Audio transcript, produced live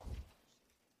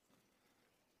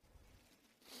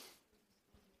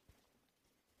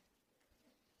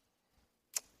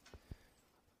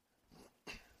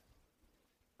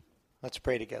Let's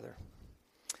pray together.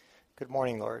 Good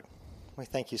morning, Lord. We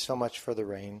thank you so much for the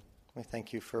rain. We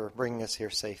thank you for bringing us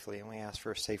here safely, and we ask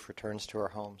for safe returns to our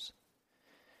homes.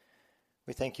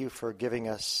 We thank you for giving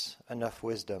us enough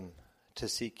wisdom to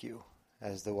seek you,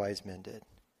 as the wise men did.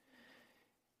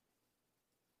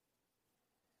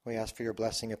 We ask for your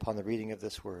blessing upon the reading of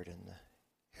this word and the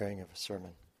hearing of a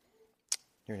sermon.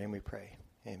 In your name we pray.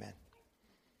 Amen.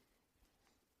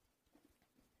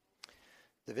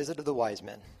 The visit of the wise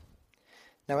men.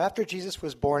 Now after Jesus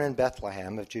was born in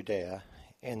Bethlehem of Judea,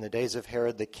 in the days of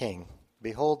Herod the king,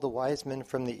 behold, the wise men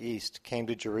from the east came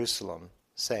to Jerusalem,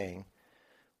 saying,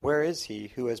 Where is he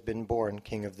who has been born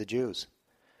King of the Jews?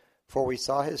 For we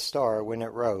saw his star when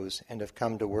it rose, and have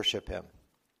come to worship him.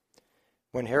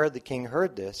 When Herod the king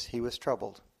heard this, he was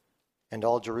troubled, and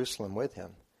all Jerusalem with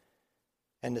him.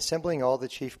 And assembling all the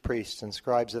chief priests and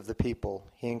scribes of the people,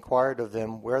 he inquired of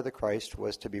them where the Christ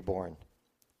was to be born.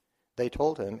 They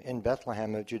told him, In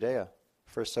Bethlehem of Judea,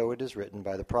 for so it is written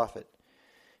by the prophet,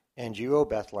 And you, O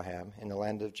Bethlehem, in the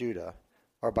land of Judah,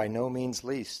 are by no means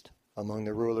least among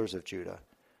the rulers of Judah.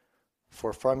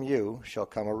 For from you shall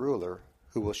come a ruler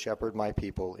who will shepherd my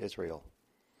people Israel.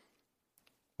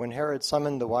 When Herod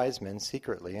summoned the wise men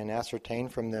secretly and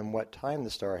ascertained from them what time the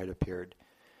star had appeared,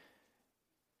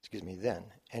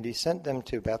 and he sent them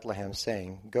to Bethlehem,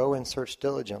 saying, Go and search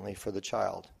diligently for the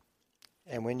child.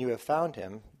 And when you have found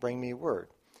him, bring me word,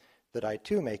 that I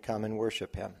too may come and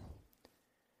worship him.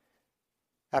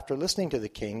 After listening to the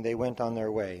king, they went on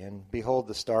their way, and behold,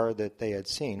 the star that they had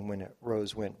seen when it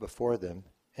rose went before them,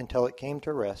 until it came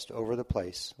to rest over the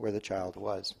place where the child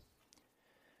was.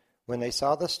 When they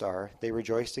saw the star, they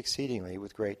rejoiced exceedingly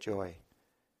with great joy.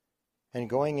 And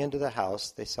going into the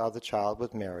house, they saw the child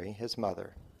with Mary, his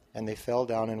mother, and they fell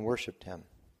down and worshipped him.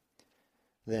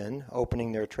 Then,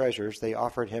 opening their treasures, they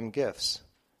offered him gifts,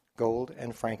 gold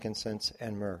and frankincense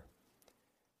and myrrh.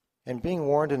 And being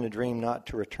warned in a dream not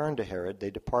to return to Herod, they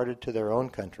departed to their own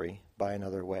country by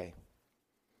another way.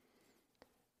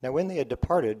 Now when they had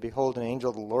departed, behold, an angel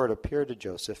of the Lord appeared to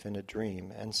Joseph in a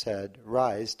dream, and said,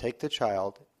 Rise, take the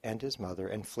child and his mother,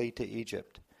 and flee to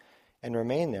Egypt, and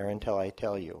remain there until I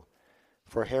tell you.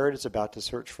 For Herod is about to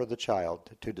search for the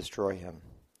child to destroy him.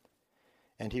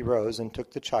 And he rose and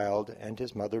took the child and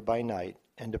his mother by night,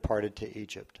 and departed to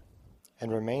Egypt,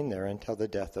 and remained there until the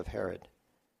death of Herod.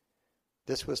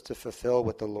 This was to fulfill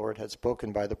what the Lord had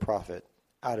spoken by the prophet,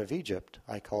 Out of Egypt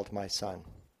I called my son.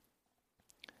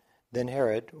 Then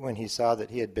Herod, when he saw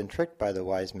that he had been tricked by the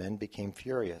wise men, became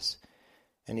furious,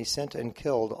 and he sent and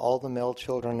killed all the male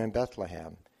children in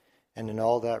Bethlehem, and in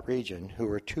all that region, who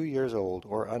were 2 years old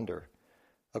or under,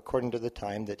 according to the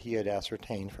time that he had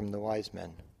ascertained from the wise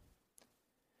men.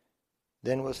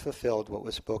 Then was fulfilled what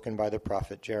was spoken by the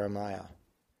prophet Jeremiah.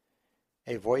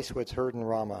 A voice was heard in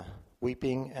Ramah,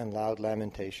 weeping and loud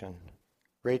lamentation,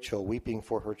 Rachel weeping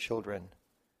for her children.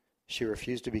 She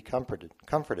refused to be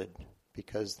comforted,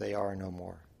 because they are no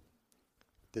more.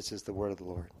 This is the word of the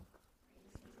Lord.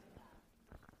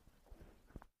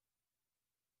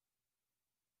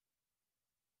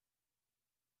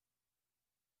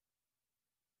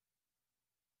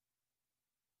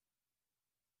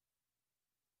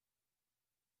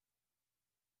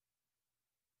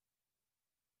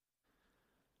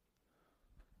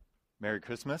 Merry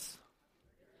Christmas.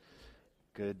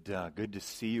 Good to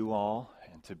see you all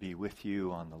and to be with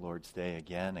you on the Lord's Day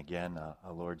again,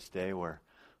 a Lord's Day where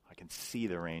I can see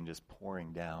the rain just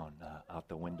pouring down out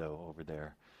the window over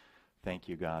there. Thank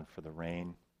you, God, for the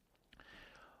rain.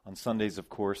 On Sundays, of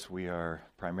course, we are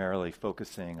primarily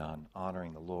focusing on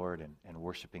honoring the Lord and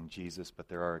worshiping Jesus, but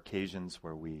there are occasions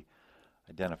where we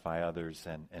identify others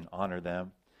and honor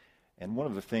them. And one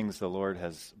of the things the Lord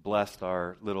has blessed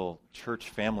our little church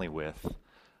family with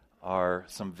are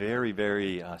some very,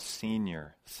 very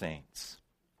senior saints.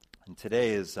 And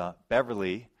today is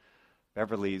Beverly's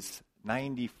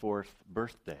 94th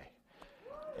birthday.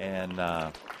 And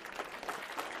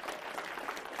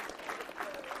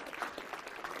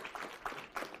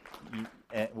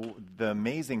the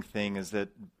amazing thing is that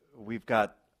we've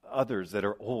got others that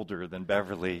are older than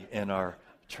Beverly in our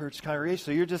church congregation.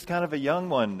 So you're just kind of a young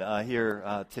one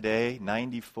here today,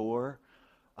 94.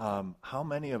 How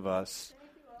many of us...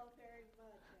 Thank you all very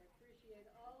much. I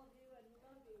appreciate all of you and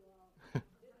love you all.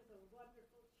 This is a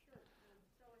wonderful church. I'm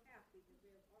so happy to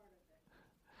be a part of it.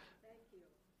 Thank you.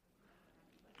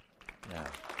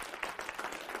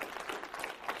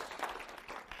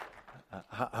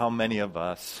 Yeah. How many of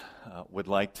us would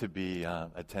like to be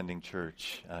attending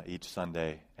church each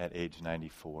Sunday at age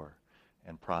 94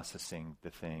 and processing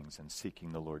the things and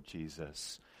seeking the Lord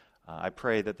Jesus? I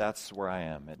pray that that's where I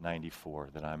am at 94,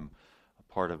 that I'm a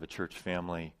part of a church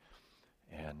family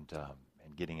and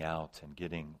getting out and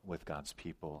getting with God's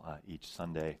people each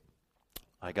Sunday.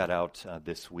 I got out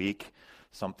this week,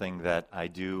 something that I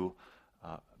do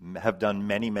have done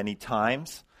many, many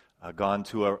times, gone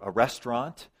to a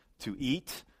restaurant to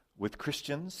eat with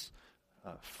Christians,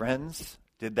 friends.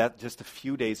 Did that just a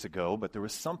few days ago, but there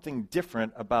was something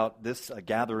different about this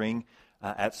gathering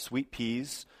at Sweet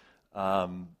Peas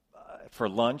for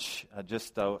lunch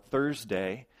just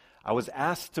Thursday. I was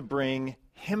asked to bring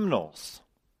hymnals.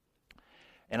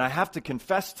 And I have to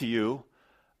confess to you,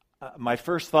 my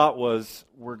first thought was,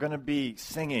 we're going to be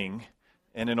singing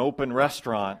in an open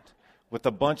restaurant with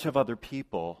a bunch of other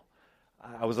people.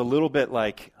 I was a little bit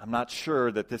like, I'm not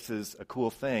sure that this is a cool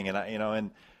thing.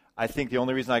 And I think the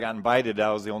only reason I got invited,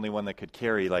 I was the only one that could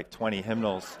carry like 20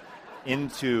 hymnals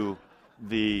into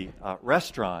the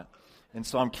restaurant. And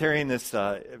so I'm carrying this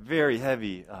very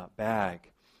heavy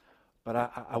bag. But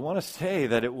I want to say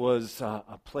that it was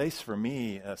a place for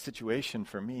me, a situation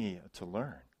for me to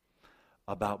learn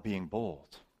about being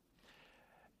bold.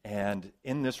 And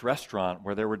in this restaurant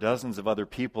where there were dozens of other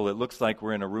people, it looks like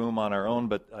we're in a room on our own,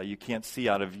 but you can't see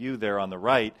out of view there on the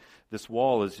right. This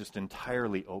wall is just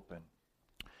entirely open.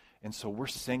 And so we're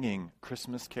singing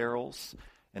Christmas carols,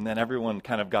 and then everyone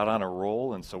kind of got on a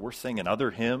roll, and so we're singing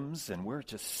other hymns, and we're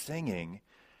just singing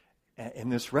in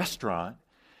this restaurant.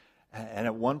 And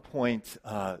at one point,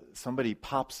 somebody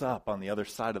pops up on the other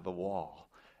side of the wall,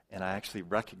 and I actually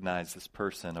recognize this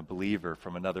person, a believer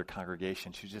from another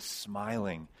congregation. She's just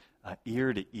smiling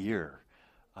ear to ear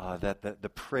that the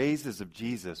praises of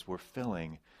Jesus were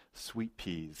filling Sweet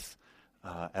Peas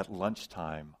at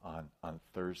lunchtime on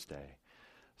Thursday.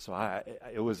 So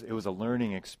it was a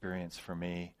learning experience for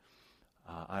me.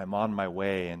 I'm on my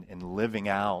way in living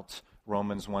out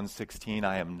Romans 1:16.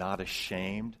 I am not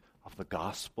ashamed of the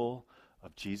gospel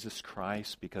of Jesus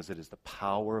Christ, because it is the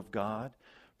power of God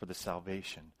for the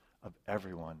salvation of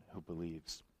everyone who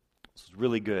believes. This is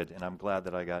really good, and I'm glad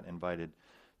that I got invited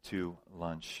to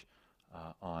lunch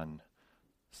on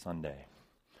Sunday.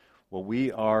 Well,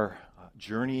 we are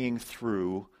journeying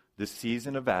through this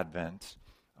season of Advent.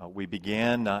 We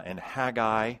began in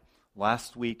Haggai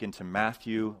last week into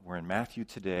Matthew. We're in Matthew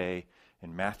today,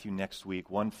 and Matthew next week.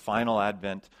 One final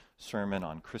Advent sermon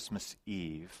on Christmas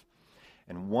Eve.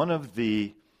 And one of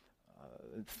the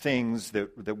things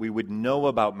that we would know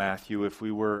about Matthew if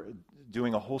we were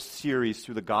doing a whole series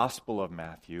through the Gospel of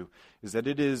Matthew is that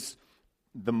it is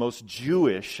the most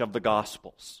Jewish of the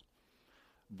Gospels.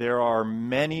 There are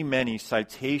many, many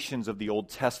citations of the Old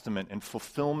Testament and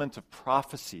fulfillment of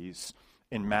prophecies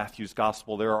in Matthew's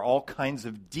Gospel. There are all kinds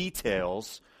of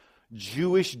details,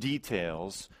 Jewish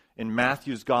details, in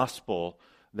Matthew's Gospel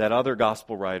that other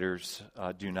Gospel writers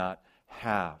do not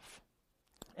have.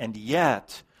 And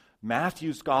yet,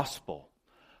 Matthew's Gospel,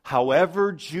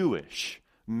 however Jewish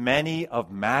many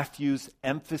of Matthew's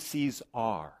emphases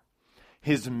are,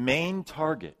 his main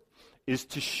target is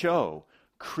to show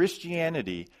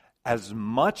Christianity as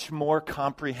much more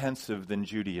comprehensive than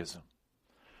Judaism.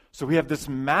 So we have this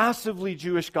massively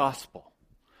Jewish gospel,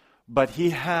 but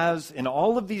he has, in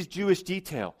all of these Jewish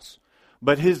details,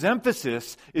 but his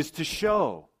emphasis is to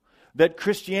show that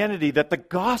Christianity, that the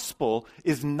gospel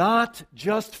is not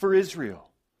just for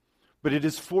Israel, but it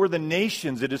is for the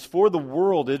nations, it is for the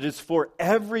world, it is for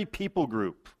every people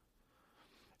group.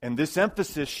 And this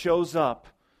emphasis shows up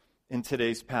in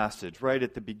today's passage, right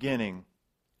at the beginning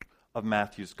of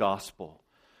Matthew's gospel.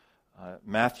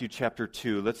 Matthew chapter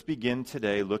 2. Let's begin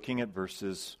today looking at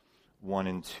verses 1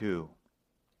 and 2.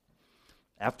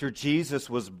 After Jesus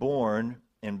was born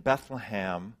in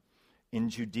Bethlehem in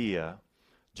Judea,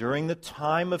 during the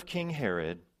time of King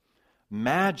Herod,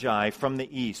 Magi from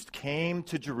the east came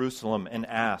to Jerusalem and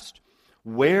asked,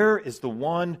 "Where is the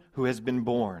one who has been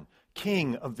born,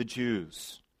 King of the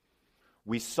Jews?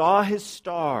 We saw his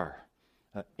star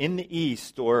in the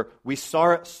east," or "we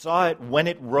saw it when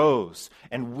it rose,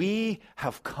 and we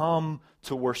have come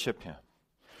to worship him."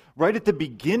 Right at the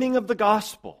beginning of the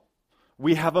gospel,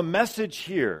 we have a message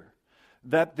here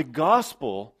that the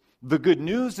gospel, the good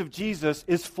news of Jesus,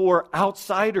 is for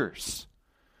outsiders.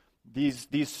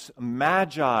 These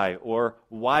magi or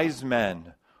wise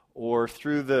men, or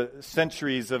through the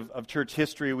centuries of church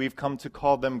history, we've come to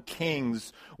call them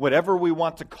kings, whatever we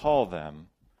want to call them.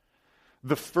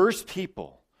 The first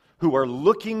people who are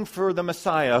looking for the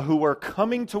Messiah, who are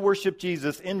coming to worship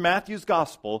Jesus in Matthew's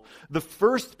gospel, the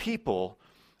first people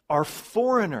are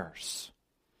foreigners.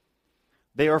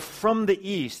 They are from the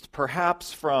east,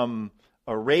 perhaps from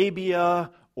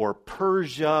Arabia or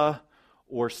Persia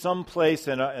or someplace,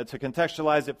 and to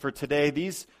contextualize it for today,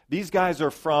 these guys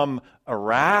are from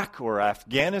Iraq or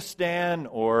Afghanistan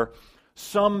or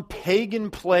some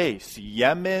pagan place,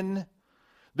 Yemen.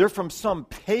 They're from some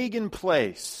pagan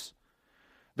place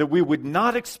that we would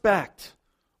not expect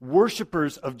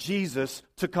worshipers of Jesus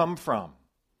to come from.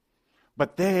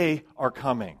 But they are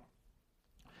coming.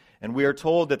 And we are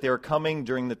told that they are coming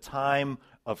during the time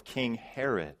of King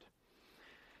Herod.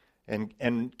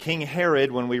 And King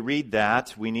Herod, when we read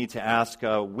that, we need to ask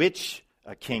which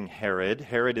King Herod.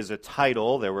 Herod is a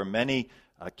title. There were many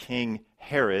King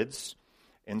Herods.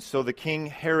 And so the King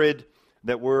Herod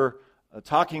that we're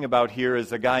talking about here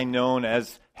is a guy known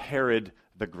as Herod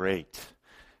the Great.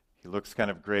 He looks kind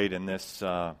of great in this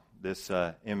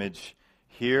image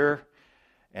here.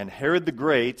 And Herod the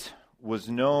Great was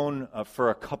known for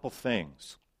a couple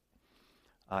things.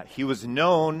 He was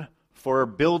known for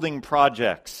building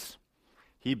projects.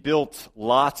 He built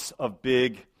lots of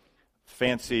big,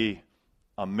 fancy,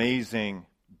 amazing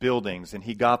buildings, and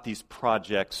he got these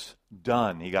projects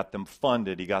done. He got them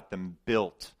funded. He got them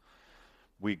built.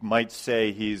 We might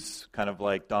say he's kind of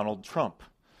like Donald Trump,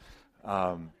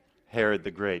 Herod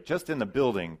the Great, just in the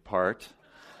building part.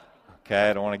 Okay,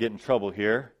 I don't want to get in trouble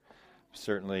here.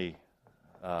 Certainly,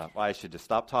 I should just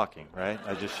stop talking, right?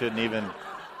 I just shouldn't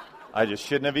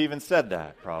have even said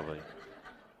that, probably.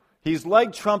 He's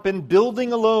like Trump in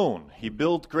building alone. He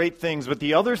built great things, but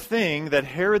the other thing that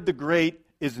Herod the Great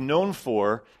is known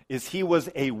for is he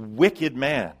was a wicked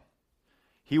man.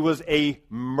 He was a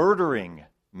murdering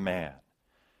man.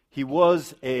 He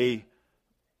was a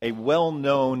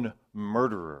well-known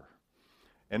murderer.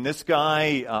 And this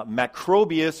guy,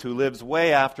 Macrobius, who lives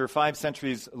way after 5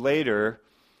 centuries later,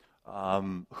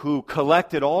 who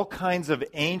collected all kinds of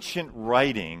ancient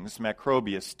writings,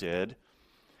 Macrobius did,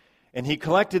 and he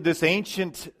collected this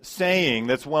ancient saying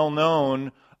that's well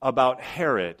known about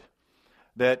Herod,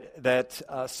 that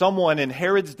someone in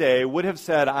Herod's day would have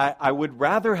said, I would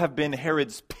rather have been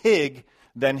Herod's pig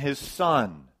than his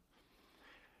son.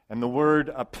 And the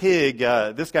word pig,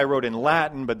 this guy wrote in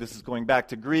Latin, but this is going back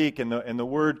to Greek, and the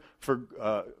word for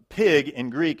pig in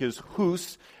Greek is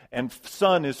hous, and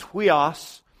son is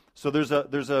huios. So there's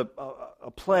a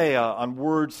play on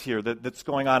words here that's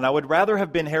going on. I would rather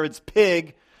have been Herod's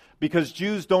pig, because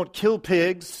Jews don't kill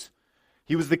pigs.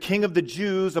 He was the king of the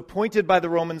Jews, appointed by the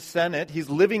Roman Senate. He's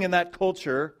living in that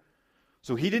culture.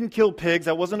 So he didn't kill pigs.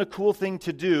 That wasn't a cool thing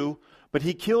to do. But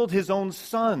he killed his own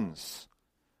sons,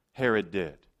 Herod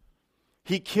did.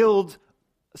 He killed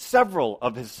several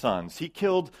of his sons. He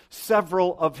killed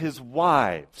several of his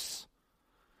wives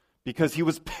because he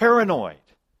was paranoid.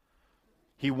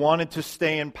 He wanted to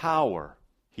stay in power.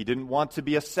 He didn't want to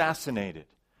be assassinated.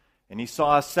 And he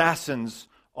saw assassins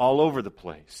all over the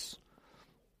place.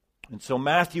 And so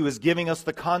Matthew is giving us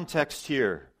the context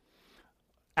here.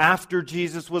 After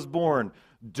Jesus was born,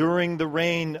 during the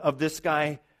reign of this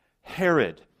guy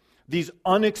Herod, these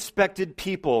unexpected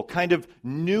people, kind of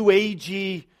new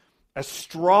agey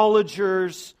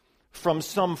astrologers from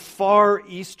some far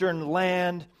eastern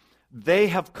land, they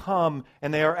have come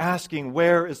and they are asking,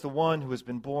 where is the one who has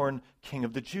been born King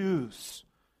of the Jews?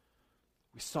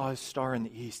 We saw his star in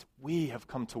the east. We have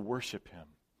come to worship him.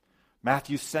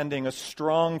 Matthew's sending a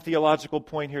strong theological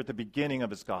point here at the beginning of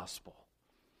his gospel.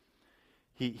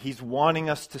 He's wanting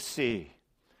us to see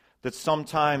that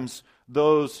sometimes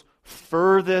those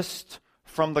furthest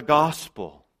from the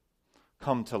gospel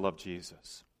come to love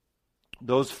Jesus.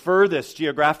 Those furthest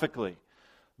geographically,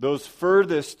 those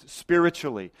furthest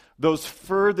spiritually, those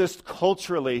furthest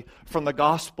culturally from the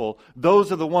gospel,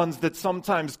 those are the ones that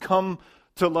sometimes come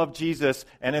to love Jesus,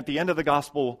 and at the end of the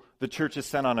gospel, the church is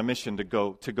sent on a mission to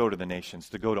go to the nations,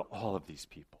 to go to all of these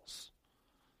peoples.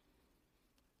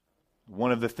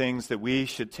 One of the things that we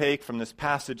should take from this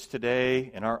passage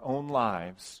today in our own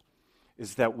lives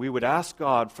is that we would ask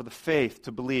God for the faith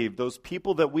to believe those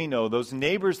people that we know, those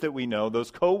neighbors that we know,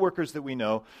 those co-workers that we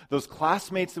know, those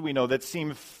classmates that we know that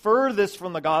seem furthest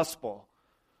from the gospel,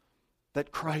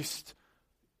 that Christ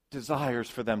desires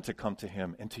for them to come to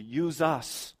him and to use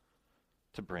us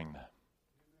to bring them.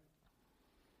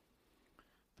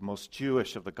 The most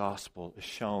Jewish of the gospel is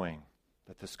showing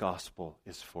that this gospel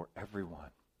is for everyone.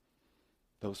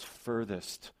 Those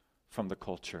furthest from the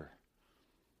culture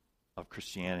of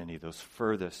Christianity, those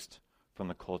furthest from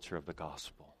the culture of the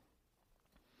gospel.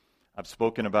 I've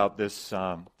spoken about this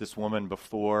woman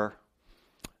before.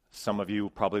 Some of you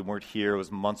probably weren't here. It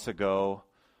was months ago.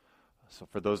 So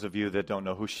for those of you that don't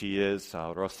know who she is,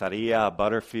 Rosaria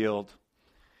Butterfield,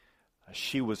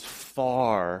 she was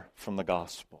far from the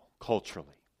gospel culturally.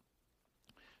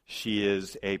 She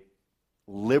is a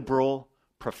liberal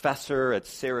professor at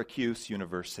Syracuse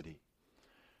University.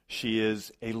 She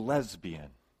is a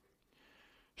lesbian.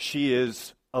 She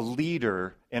is a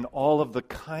leader in all of the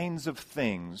kinds of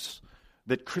things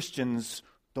that Christians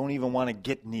don't even want to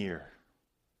get near.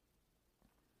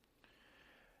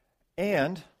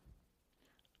 And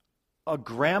a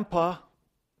grandpa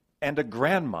and a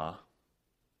grandma,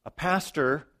 a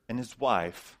pastor and his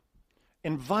wife,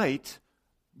 invite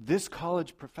this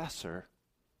college professor,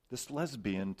 this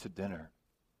lesbian, to dinner.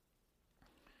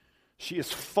 She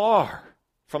is far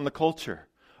from the culture,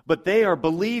 but they are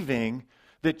believing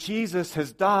that Jesus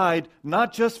has died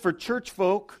not just for church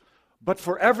folk, but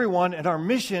for everyone, and our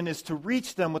mission is to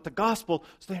reach them with the gospel.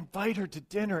 So they invite her to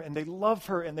dinner, and they love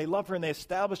her, and they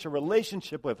establish a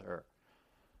relationship with her.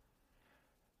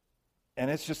 And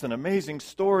it's just an amazing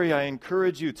story. I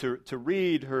encourage you to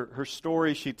read her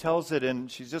story. She tells it, and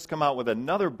she's just come out with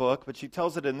another book, but she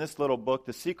tells it in this little book,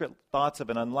 The Secret Thoughts of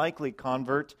an Unlikely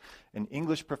Convert, an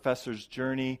English Professor's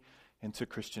Journey into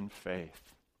Christian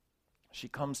Faith. She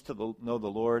comes to know the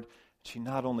Lord. She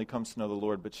not only comes to know the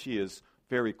Lord, but she is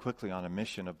very quickly on a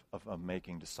mission of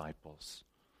making disciples.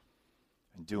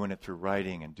 And doing it through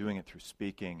writing, and doing it through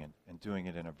speaking, and doing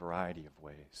it in a variety of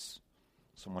ways.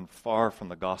 Someone far from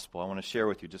the gospel. I want to share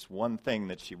with you just one thing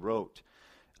that she wrote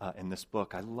in this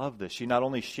book. I love this. She not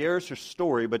only shares her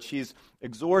story, but she's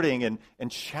exhorting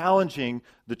and challenging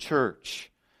the church.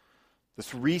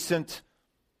 This recently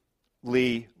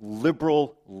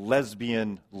liberal,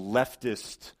 lesbian,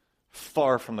 leftist,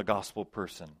 far from the gospel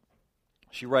person.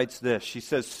 She writes this. She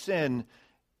says, sin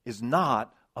is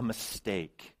not a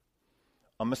mistake.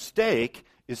 A mistake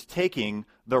is taking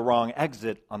the wrong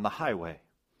exit on the highway.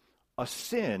 A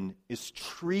sin is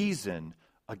treason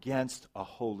against a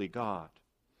holy God.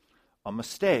 A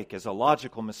mistake is a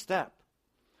logical misstep.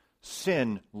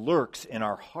 Sin lurks in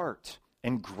our heart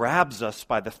and grabs us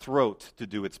by the throat to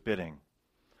do its bidding.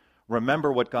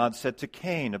 Remember what God said to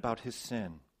Cain about his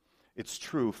sin. It's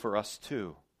true for us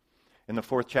too. In the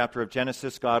 4th chapter of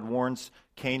Genesis, God warns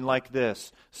Cain like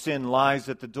this: sin lies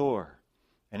at the door,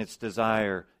 and its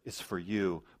desire is for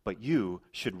you, but you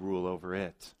should rule over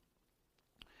it.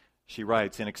 She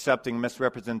writes, in accepting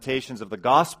misrepresentations of the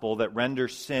gospel that render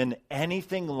sin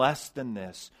anything less than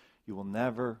this, you will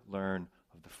never learn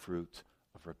of the fruit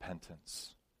of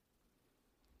repentance.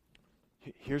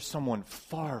 Here's someone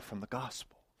far from the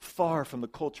gospel, far from the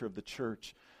culture of the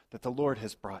church that the Lord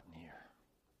has brought near.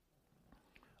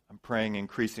 I'm praying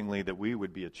increasingly that we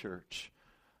would be a church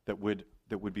that would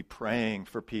be praying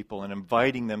for people and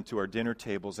inviting them to our dinner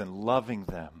tables and loving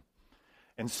them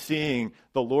and seeing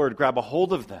the Lord grab a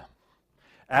hold of them,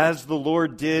 as the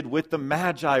Lord did with the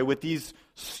Magi, with these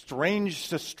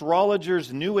strange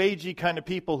astrologers, New Agey kind of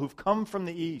people who've come from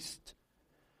the East.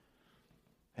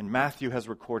 And Matthew has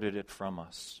recorded it for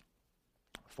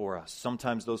us.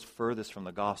 Sometimes those furthest from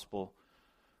the gospel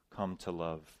come to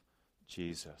love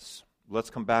Jesus. Let's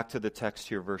come back to the text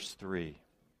here, verse 3.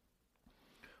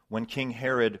 When King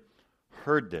Herod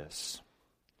heard this,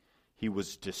 he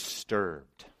was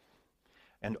disturbed,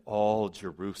 and all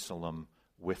Jerusalem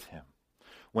with him.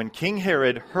 When King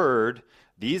Herod heard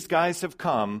these guys have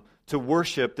come to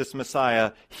worship this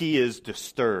Messiah, he is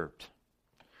disturbed.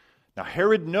 Now,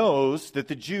 Herod knows that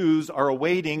the Jews are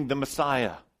awaiting the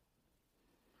Messiah.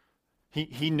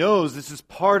 He knows this is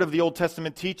part of the Old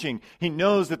Testament teaching. He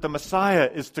knows that the Messiah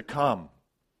is to come.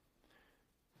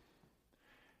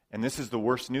 And this is the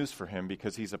worst news for him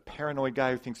because he's a paranoid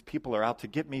guy who thinks people are out to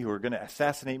get me, who are going to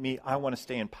assassinate me. I want to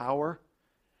stay in power.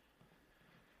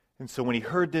 And so when he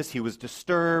heard this, he was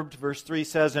disturbed. Verse 3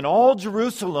 says, and all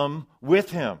Jerusalem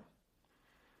with him.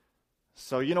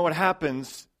 So you know what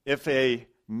happens if a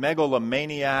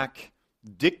megalomaniac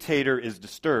dictator is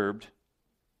disturbed?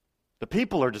 The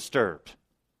people are disturbed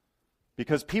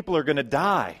because people are going to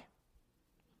die.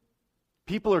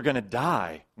 People are going to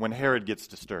die when Herod gets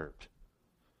disturbed.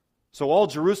 So all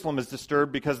Jerusalem is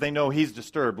disturbed because they know he's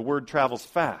disturbed. The word travels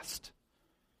fast.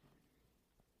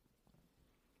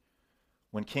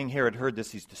 When King Herod heard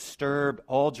this, he's disturbed,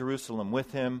 all Jerusalem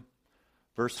with him.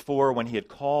 Verse 4, when he had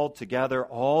called together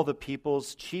all the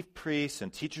people's chief priests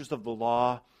and teachers of the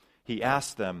law, he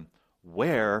asked them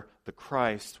where the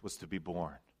Christ was to be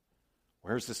born.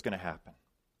 Where is this going to happen?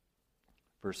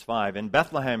 Verse 5, in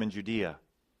Bethlehem in Judea,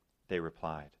 they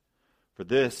replied, for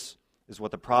this is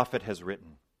what the prophet has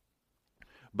written.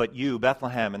 But you,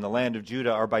 Bethlehem, in the land of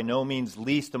Judah, are by no means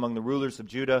least among the rulers of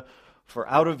Judah, for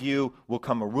out of you will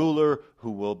come a ruler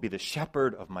who will be the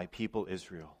shepherd of my people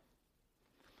Israel.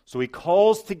 So he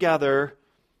calls together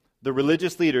the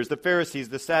religious leaders, the Pharisees,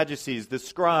 the Sadducees, the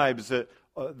scribes,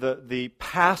 the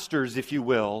pastors, if you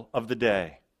will, of the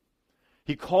day.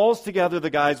 He calls together the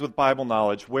guys with Bible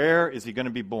knowledge. Where is he going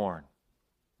to be born?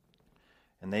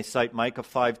 And they cite Micah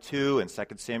 5:2 and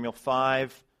 2 Samuel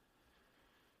 5.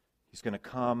 He's going to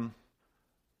come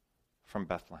from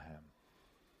Bethlehem.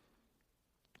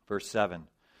 Verse 7,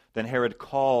 then Herod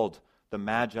called the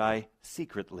Magi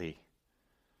secretly,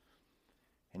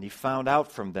 and he found out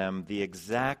from them the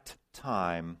exact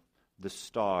time the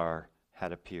star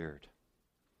had appeared.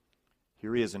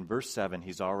 Here he is in verse 7.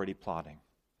 He's already plotting.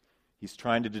 He's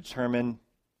trying to determine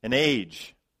an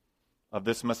age of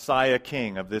this Messiah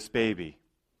king, of this baby,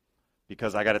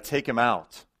 because I got to take him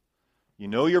out. You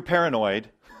know you're paranoid.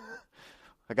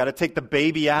 I got to take the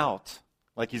baby out,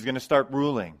 like he's going to start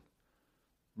ruling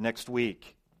next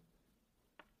week.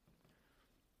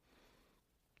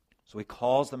 So he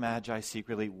calls the Magi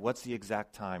secretly. What's the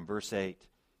exact time? Verse 8.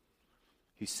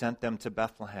 He sent them to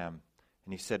Bethlehem,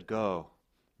 and he said, go,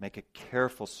 make a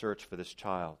careful search for this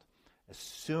child. As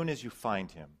soon as you find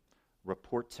him,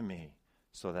 report to me,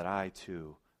 so that I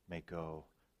too may go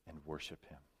and worship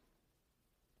him.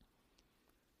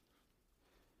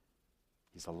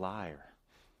 He's a liar.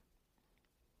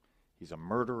 He's a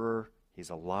murderer. He's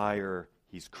a liar.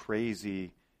 He's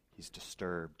crazy. He's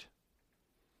disturbed.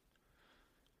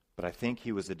 But I think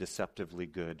he was a deceptively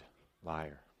good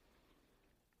liar.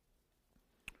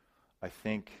 I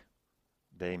think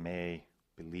they may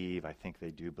believe, I think they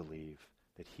do believe,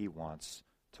 that he wants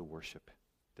to worship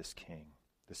this king,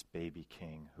 this baby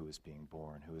king who is being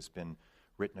born, who has been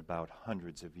written about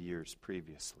hundreds of years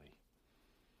previously.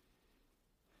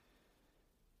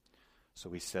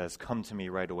 So he says, come to me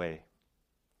right away.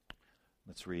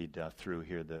 Let's read through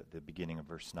here the beginning of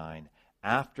verse 9.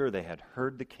 After they had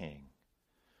heard the king,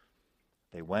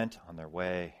 they went on their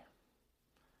way.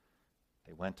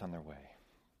 They went on their way.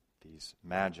 These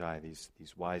magi, these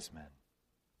wise men.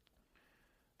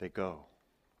 They go.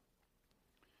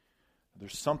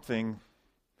 There's something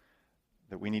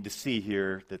that we need to see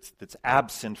here that's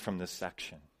absent from this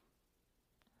section.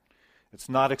 It's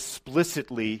not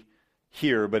explicitly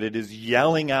here, but it is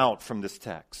yelling out from this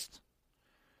text.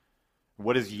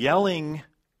 What is yelling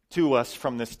to us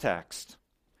from this text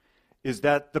is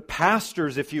that the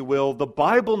pastors, if you will, the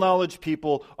Bible knowledge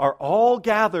people are all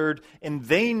gathered and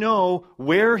they know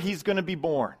where he's going to be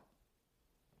born.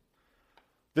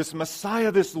 This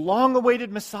Messiah, this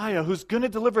long-awaited Messiah who's going to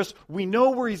deliver us, we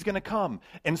know where he's going to come.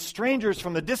 And strangers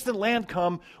from the distant land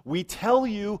come, we tell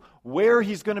you where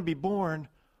he's going to be born,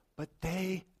 but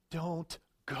they don't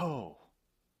go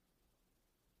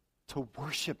to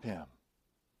worship him.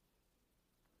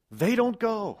 They don't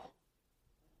go.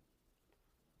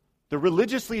 The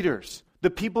religious leaders, the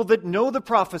people that know the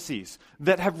prophecies,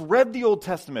 that have read the Old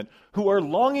Testament, who are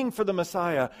longing for the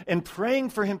Messiah and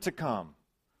praying for him to come.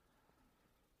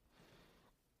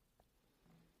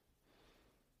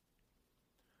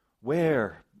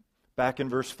 Where, back in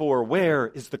verse 4, where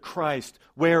is the Christ?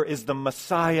 Where is the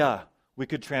Messiah? We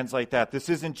could translate that. This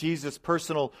isn't Jesus'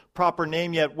 personal, proper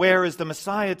name yet. Where is the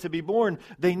Messiah to be born?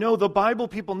 They know, the Bible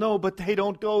people know, but they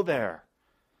don't go there.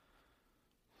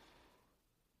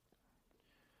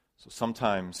 So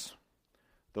sometimes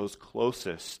those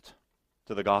closest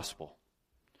to the gospel,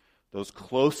 those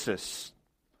closest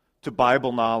to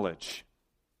Bible knowledge,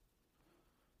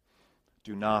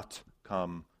 do not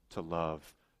come to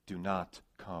love, do not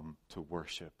come to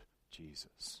worship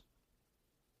Jesus.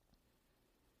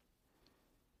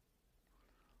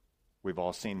 We've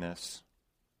all seen this.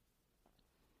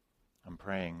 I'm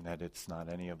praying that it's not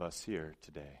any of us here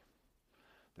today.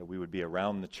 That we would be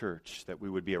around the church, that we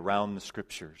would be around the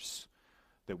scriptures,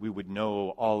 that we would know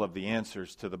all of the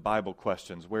answers to the Bible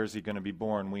questions. Where is he going to be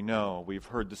born? We know. We've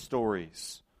heard the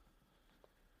stories.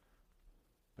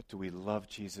 But do we love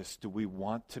Jesus? Do we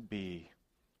want to be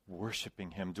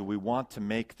worshiping him? Do we want to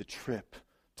make the trip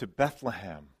to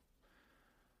Bethlehem?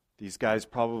 These guys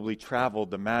probably traveled,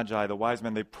 the Magi, the wise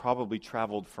men, they probably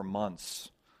traveled for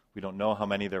months. We don't know how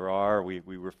many there are. We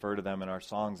refer to them in our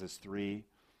songs as 3.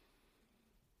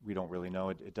 We don't really know.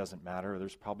 It doesn't matter.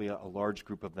 There's probably a large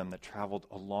group of them that traveled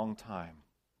a long time.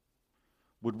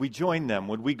 Would we join them?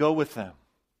 Would we go with them?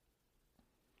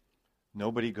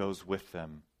 Nobody goes with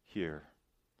them here.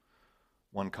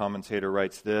 One commentator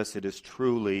writes this: it is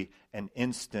truly an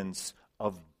instance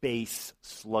of base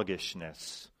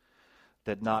sluggishness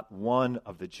that not one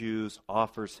of the Jews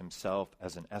offers himself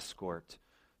as an escort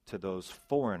to those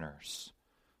foreigners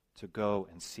to go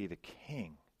and see the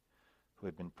king who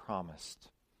had been promised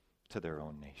to their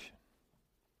own nation.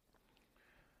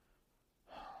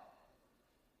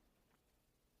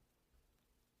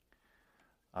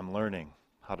 I'm learning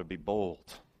how to be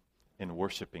bold in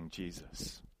worshiping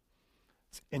Jesus.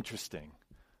 It's interesting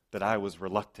that I was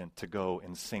reluctant to go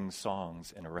and sing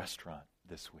songs in a restaurant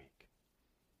this week.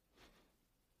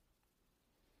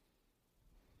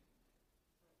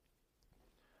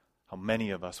 how many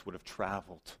of us would have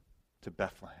traveled to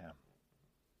Bethlehem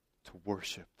to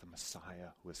worship the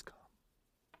Messiah who has come.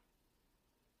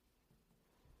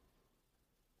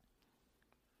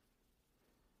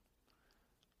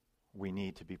 We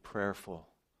need to be prayerful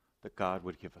that God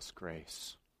would give us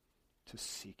grace to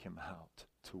seek him out,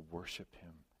 to worship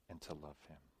him, and to love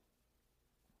him.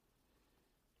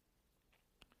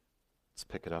 Let's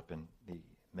pick it up in the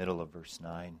middle of verse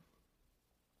 9.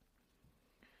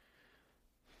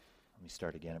 Let me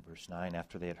start again at verse 9.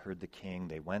 After they had heard the king,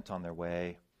 they went on their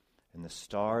way, and the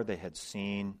star they had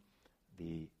seen,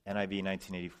 the NIV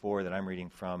 1984 that I'm reading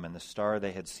from, and the star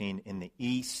they had seen in the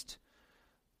east,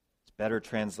 it's better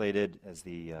translated as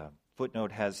the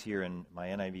footnote has here in my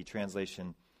NIV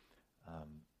translation.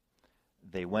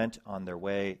 They went on their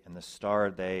way, and the star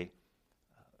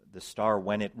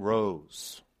when it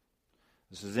rose.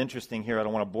 This is interesting here. I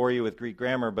don't want to bore you with Greek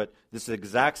grammar, but this is the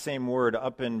exact same word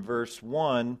up in verse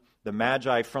 1, the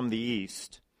Magi from the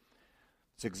east.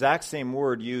 It's the exact same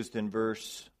word used in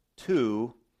verse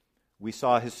 2. We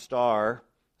saw his star.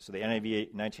 So the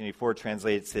NIV 1984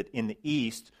 translates it in the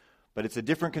east, but it's a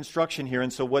different construction here.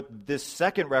 And so what this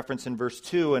second reference in verse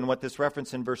 2 and what this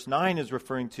reference in verse 9 is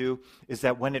referring to is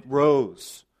that when it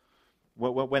rose,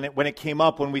 when it came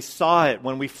up, when we saw it,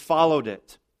 when we followed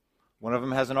it. One of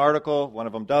them has an article, one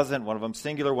of them doesn't, one of them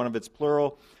singular, one of it's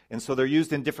plural. And so they're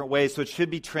used in different ways, so it should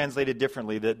be translated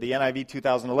differently. The NIV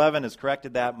 2011 has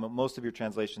corrected that. Most of your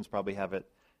translations probably have it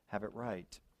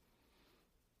right.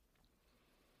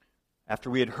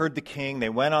 After we had heard the king, they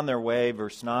went on their way,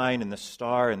 verse 9, and the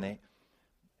star, and they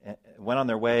went on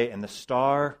their way, and the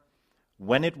star,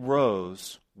 when it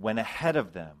rose, went ahead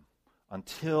of them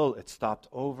until it stopped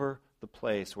over the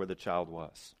place where the child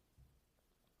was.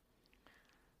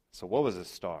 So what was a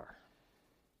star?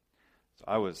 So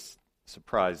I was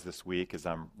surprised this week as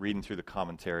I'm reading through the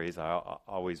commentaries. I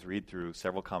always read through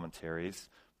several commentaries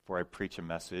before I preach a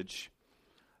message.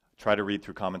 Try to read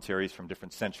through commentaries from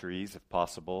different centuries if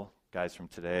possible, guys from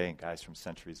today and guys from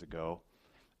centuries ago.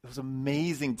 It was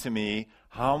amazing to me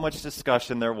how much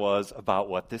discussion there was about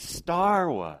what this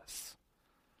star was.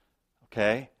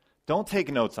 Okay? Don't take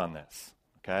notes on this.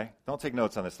 Okay? Don't take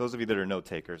notes on this. Those of you that are note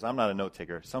takers, I'm not a note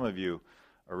taker. Some of you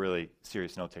are really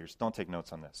serious note takers. Don't take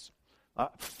notes on this.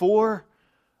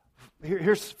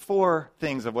 Here's 4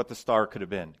 things of what the star could have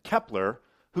been. Kepler,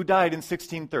 who died in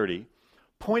 1630,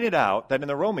 pointed out that in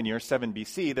the Roman year 7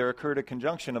 BC, there occurred a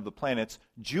conjunction of the planets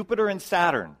Jupiter and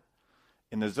Saturn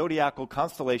in the zodiacal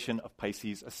constellation of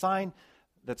Pisces, a sign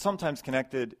sometimes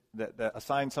connected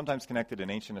in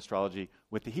ancient astrology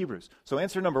with the Hebrews. So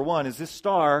answer number 1 is this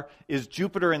star is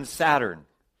Jupiter and Saturn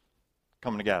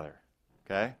coming together.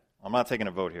 Okay? I'm not taking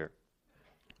a vote here.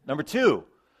 Number 2,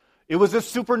 it was a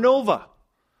supernova,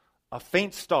 a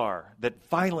faint star that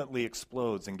violently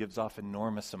explodes and gives off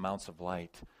enormous amounts of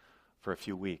light for a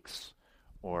few weeks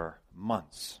or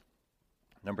months.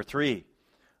 Number 3,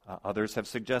 others have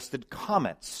suggested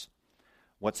comets.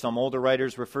 What some older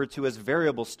writers refer to as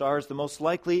variable stars, the most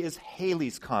likely is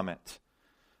Halley's Comet,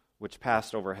 which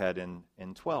passed overhead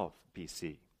in 12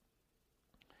 BC.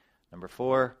 Number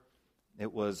 4,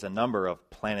 it was a number of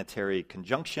planetary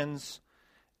conjunctions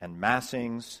and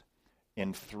massings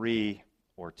in 3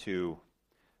 or 2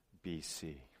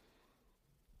 BC.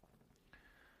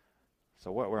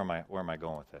 So where am I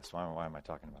going with this? Why am I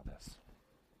talking about this?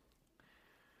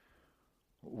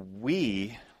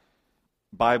 We,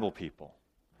 Bible people,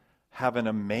 have an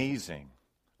amazing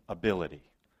ability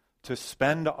to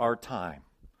spend our time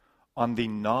on the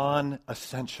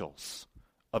non-essentials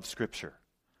of Scripture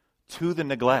to the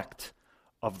neglect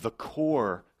of the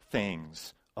core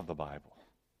things of the Bible.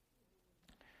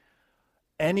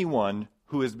 Anyone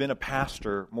who has been a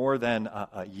pastor more than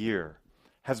a year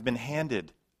has been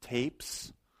handed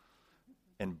tapes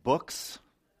and books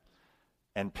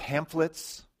and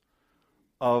pamphlets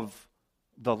of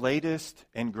the latest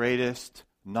and greatest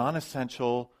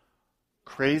non-essential,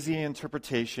 crazy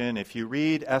interpretation. If you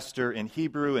read Esther in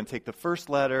Hebrew and take the first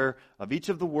letter of each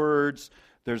of the words,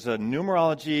 there's a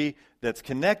numerology that's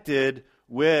connected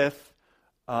with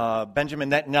Benjamin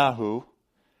Netanyahu,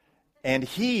 and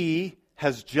he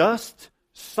has just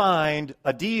signed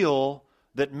a deal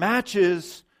that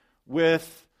matches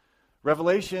with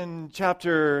Revelation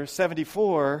chapter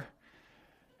 74.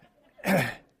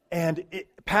 And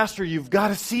Pastor, you've got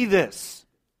to see this.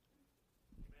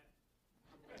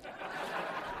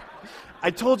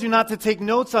 I told you not to take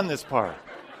notes on this part.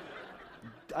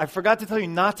 I forgot to tell you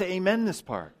not to amen this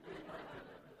part.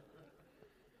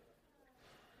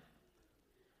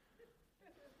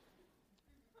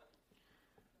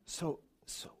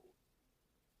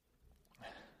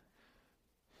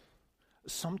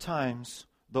 sometimes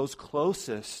those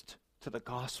closest to the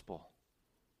gospel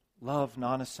love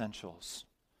non-essentials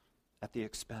at the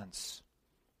expense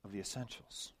of the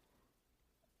essentials.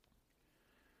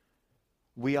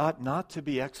 We ought not to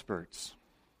be experts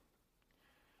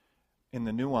in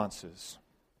the nuances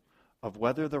of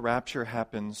whether the rapture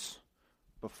happens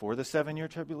before the 7-year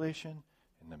tribulation,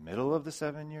 in the middle of the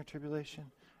 7-year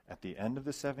tribulation, at the end of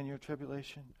the 7-year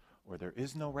tribulation, or there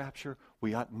is no rapture.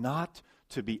 We ought not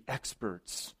to be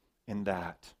experts in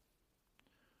that.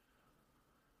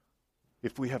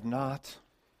 If we have not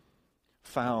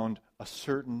found a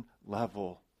certain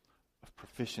level of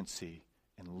proficiency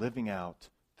in living out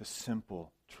the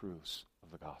simple truths of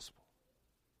the gospel.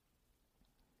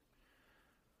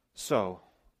 So,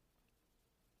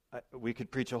 we could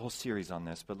preach a whole series on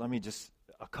this, but let me just,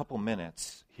 a couple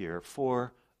minutes here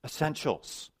for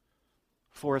essentials.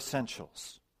 For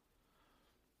essentials.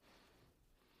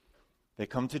 They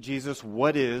come to Jesus,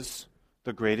 what is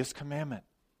the greatest commandment?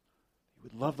 You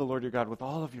would love the Lord your God with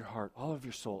all of your heart, all of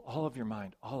your soul, all of your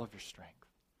mind, all of your strength.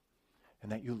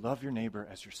 And that you love your neighbor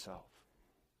as yourself.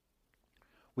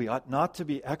 We ought not to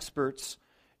be experts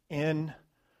in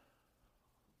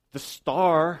the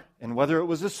star and whether it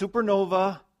was a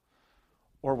supernova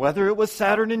or whether it was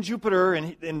Saturn and Jupiter.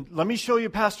 And let me show you,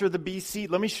 Pastor, the BC.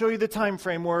 Let me show you the time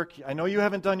framework. I know you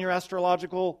haven't done your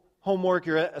astrological homework,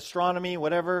 your astronomy,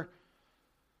 whatever.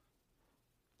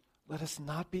 Let us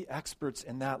not be experts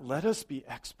in that. Let us be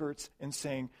experts in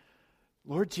saying,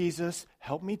 Lord Jesus,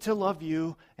 help me to love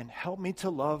you and help me to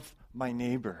love my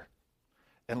neighbor.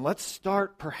 And let's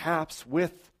start perhaps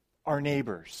with our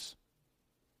neighbors.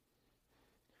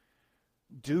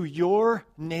 Do your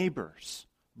neighbors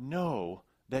know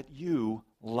that you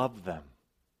love them?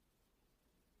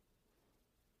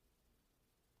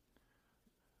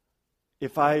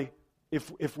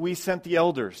 If we sent the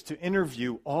elders to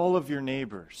interview all of your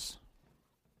neighbors,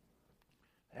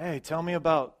 hey, tell me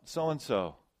about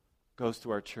so-and-so goes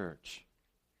to our church.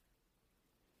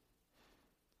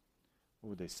 What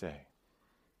would they say?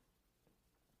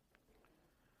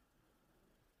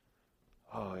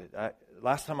 Oh,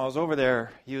 last time I was over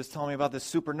there, he was telling me about this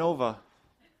supernova.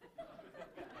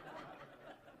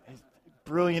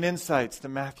 Brilliant insights to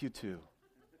Matthew 2.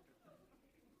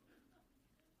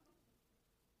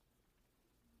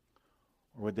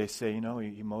 Or would they say,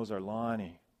 he mows our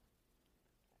lawn,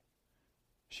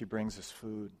 she brings us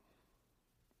food.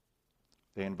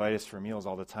 They invite us for meals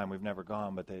all the time. We've never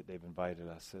gone, but they've invited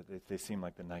us. They seem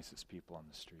like the nicest people on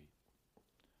the street.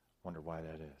 Wonder why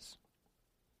that is.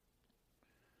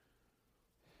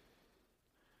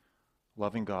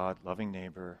 Loving God, loving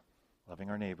neighbor, loving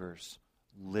our neighbors,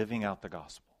 living out the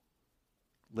gospel.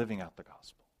 Living out the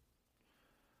gospel.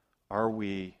 Are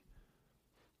we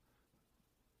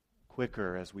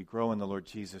quicker as we grow in the Lord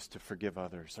Jesus to forgive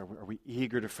others? Are we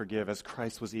eager to forgive as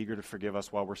Christ was eager to forgive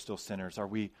us while we're still sinners? Are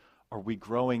we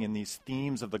growing in these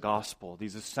themes of the gospel,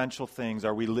 these essential things?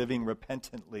 Are we living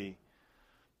repentantly?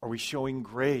 Are we showing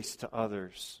grace to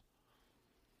others?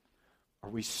 Are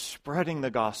we spreading the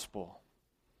gospel?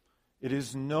 It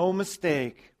is no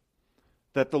mistake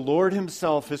that the Lord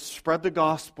himself has spread the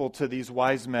gospel to these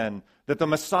wise men, that the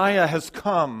Messiah has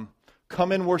come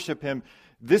and worship him.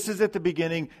 This is at the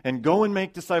beginning, and go and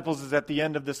make disciples is at the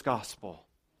end of this gospel.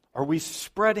 Are we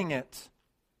spreading it?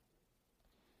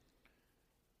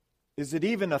 Is it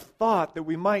even a thought that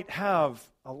we might have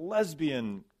a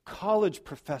lesbian college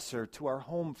professor to our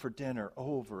home for dinner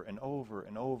over and over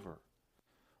and over?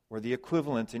 Or the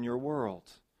equivalent in your world?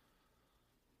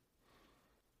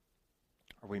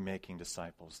 Are we making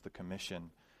disciples? The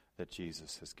commission that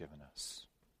Jesus has given us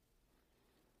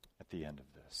at the end of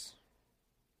this.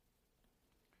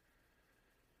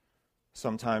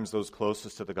 Sometimes those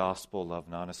closest to the gospel love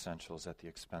non-essentials at the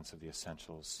expense of the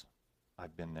essentials.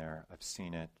 I've been there. I've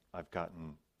seen it. I've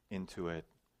gotten into it.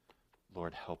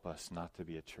 Lord, help us not to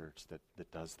be a church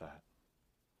that does that.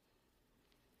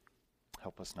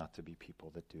 Help us not to be people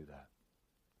that do that.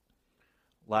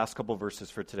 Last couple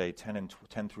verses for today, 10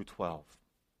 through 12.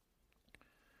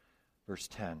 Verse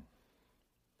 10.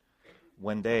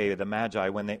 When the Magi,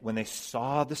 when they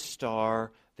saw the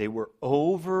star, they were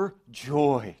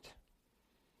overjoyed.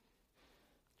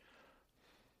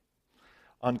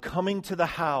 On coming to the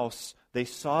house, they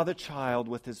saw the child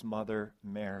with his mother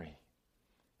Mary,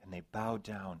 and they bowed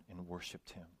down and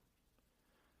worshipped him.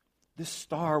 This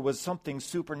star was something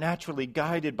supernaturally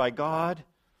guided by God.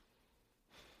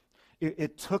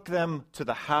 It took them to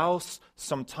the house.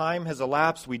 Some time has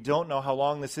elapsed. We don't know how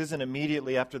long. This isn't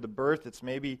immediately after the birth. It's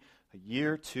maybe a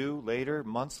year, 2 later,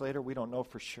 months later. We don't know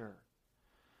for sure.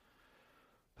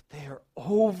 But they are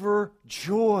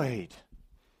overjoyed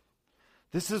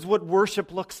This is what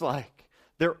worship looks like.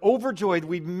 They're overjoyed.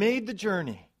 We've made the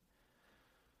journey.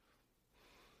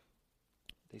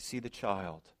 They see the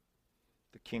child,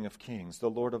 the King of Kings, the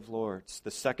Lord of Lords,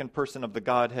 the second person of the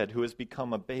Godhead who has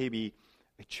become a baby,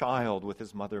 a child with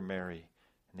his mother Mary.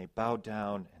 And they bowed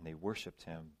down and they worshiped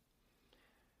him.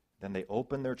 Then they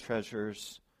opened their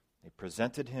treasures. They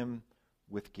presented him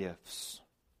with gifts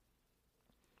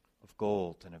of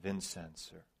gold and of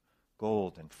incense, or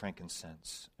gold and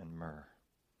frankincense and myrrh.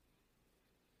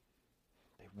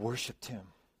 They worshiped him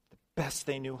the best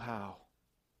they knew how.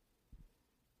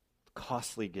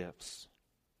 Costly gifts.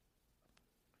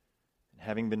 And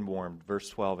having been warned, verse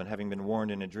 12, and having been warned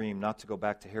in a dream not to go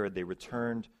back to Herod, they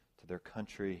returned to their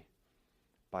country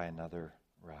by another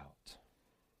route.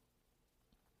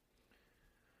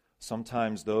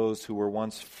 Sometimes those who were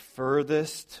once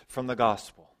furthest from the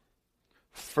gospel,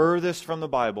 furthest from the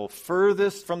Bible,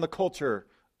 furthest from the culture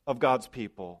of God's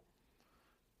people,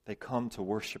 they come to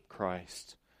worship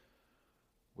Christ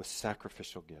with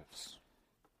sacrificial gifts.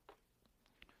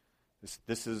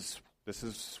 This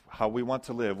is how we want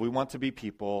to live. We want to be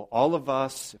people. All of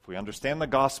us, if we understand the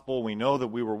gospel, we know that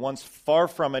we were once far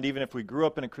from it, even if we grew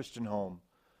up in a Christian home.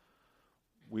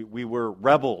 We were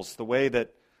rebels, the way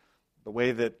that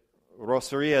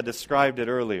Rosaria described it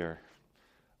earlier.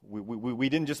 We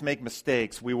didn't just make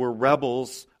mistakes. We were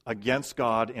rebels against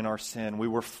God in our sin. We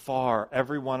were far,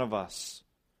 every one of us.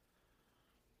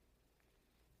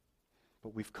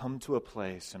 But we've come to a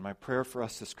place, and my prayer for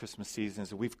us this Christmas season is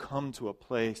that we've come to a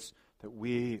place that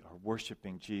we are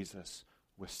worshiping Jesus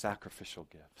with sacrificial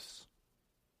gifts.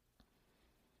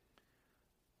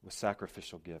 With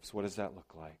sacrificial gifts. What does that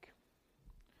look like?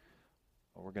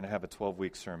 Well, we're going to have a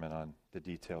 12-week sermon on the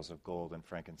details of gold and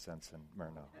frankincense and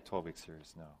myrrh. No, a 12-week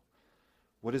series, no.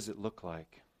 What does it look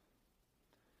like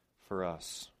for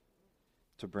us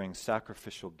to bring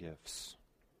sacrificial gifts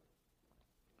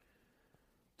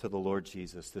to the Lord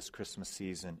Jesus this Christmas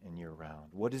season and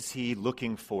year-round? What is he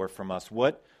looking for from us?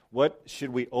 What should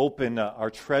we open our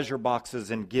treasure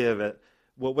boxes and give?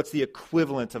 What's the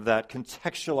equivalent of that?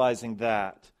 Contextualizing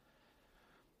that.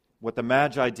 What the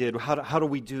Magi did, how do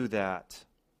we do that?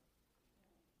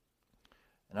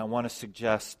 And I want to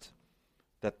suggest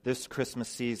that this Christmas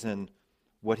season,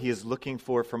 what he is looking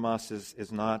for from us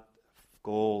is not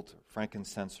gold,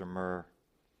 frankincense, or myrrh,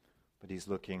 but he's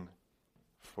looking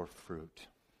for fruit.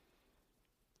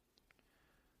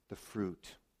 The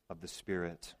fruit of the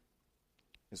Spirit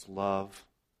is love,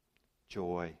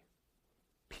 joy,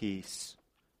 peace,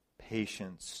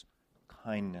 patience,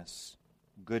 kindness,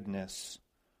 goodness,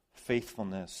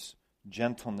 faithfulness,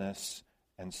 gentleness,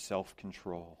 and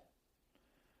self-control.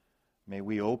 May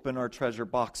we open our treasure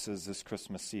boxes this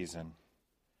Christmas season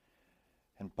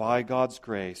and by God's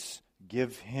grace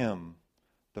give him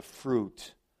the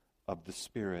fruit of the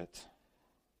Spirit.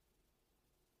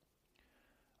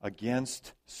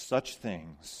 Against such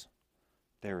things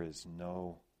there is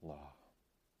no law.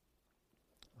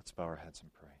 Let's bow our heads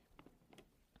and pray.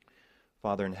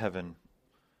 Father in heaven,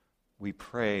 we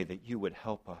pray that you would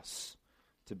help us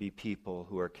to be people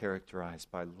who are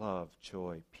characterized by love,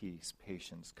 joy, peace,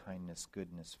 patience, kindness,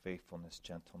 goodness, faithfulness,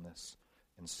 gentleness,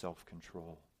 and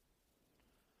self-control.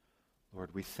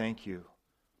 Lord, we thank you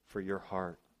for your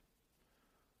heart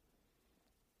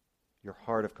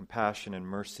of compassion and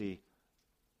mercy,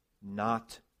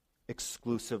 not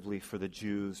exclusively for the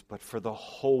Jews, but for the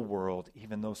whole world,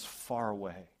 even those far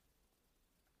away.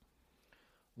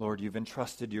 Lord, you've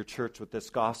entrusted your church with this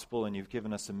gospel, and you've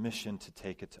given us a mission to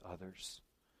take it to others.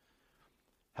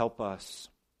 Help us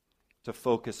to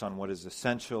focus on what is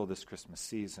essential this Christmas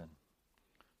season,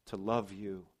 to love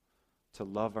you, to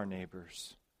love our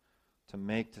neighbors, to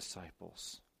make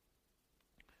disciples.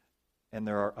 And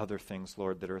there are other things,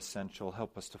 Lord, that are essential.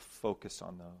 Help us to focus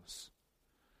on those.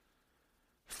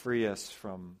 Free us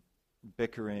from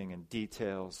bickering and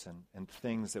details and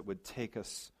things that would take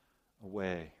us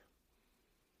away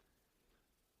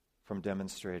from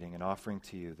demonstrating and offering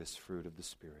to you this fruit of the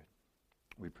Spirit.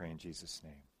 We pray in Jesus'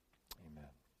 name. Amen.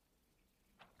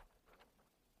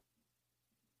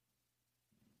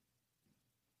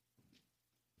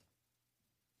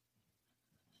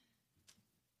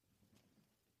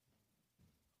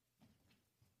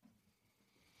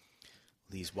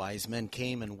 These wise men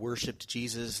came and worshipped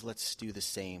Jesus. Let's do the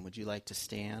same. Would you like to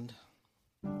stand?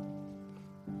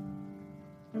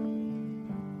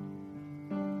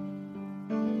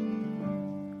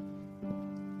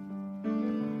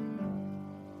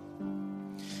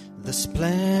 The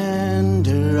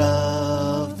splendor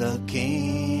of the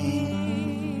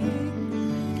King,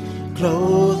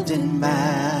 clothed in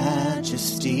majesty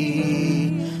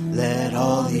majesty. Let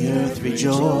all the earth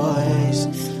rejoice.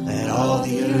 Let all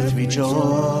the earth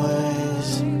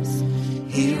rejoice.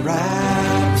 He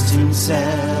wraps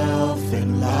himself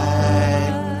in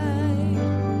light.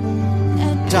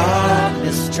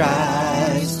 Darkness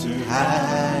tries to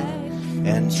hide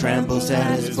and trembles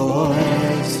at his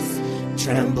voice.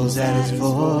 Trembles at his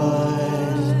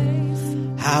voice.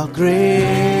 How great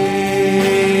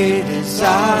is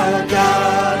our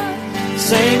God.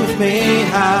 Sing with me,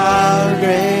 how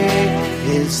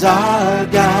great is our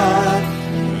God.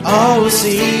 Oh,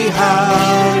 see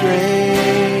how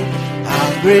great